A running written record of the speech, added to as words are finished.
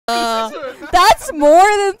That's more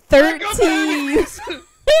than 13.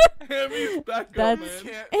 Hammy's back up, That's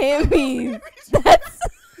man. Hammy. That's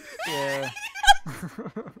Yeah.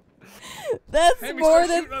 that's Hammy, more start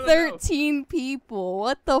than shooting out of the mouth. 13 people.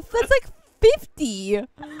 What the? That's like 50.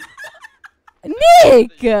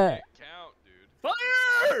 Nick. Can't count, dude.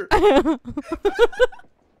 Fire!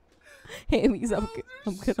 Hammy's. I'm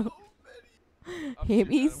gonna. I'm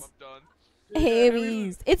Hammy's. I'm done.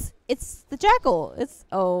 Hammy's. It's the jackal. It's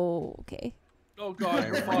okay. Oh god,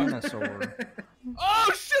 you're fucked. Dinosaur.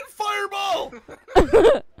 Oh shit, fireball!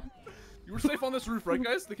 You were safe on this roof, right,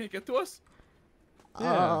 guys? They can't get to us?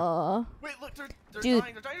 Yeah. Wait, look, they're Dude.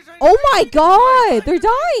 dying, they're dying, they're dying. Oh my god, they're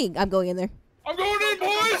dying. I'm going in there. I'm going in,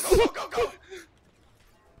 boys! Go, go, go, go!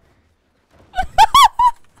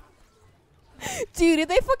 Dude, did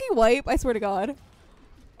they fucking wipe? I swear to God.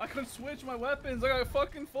 I couldn't switch my weapons. I got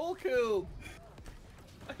fucking full killed.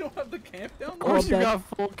 I don't have the camp down Of there. course I'm you dead.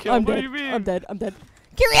 got full kill. I'm What dead. do you mean? I'm dead. I'm dead.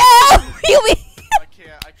 Carry out! Heal me! I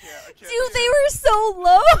can't. Dude, they were so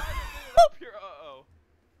low. Up here,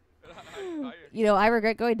 uh-oh. You know, I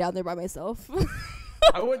regret going down there by myself.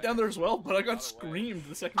 I went down there as well, but I got screamed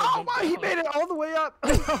the second I Oh jumped my! He down. made it all the way up.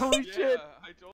 Holy Yeah, shit! I told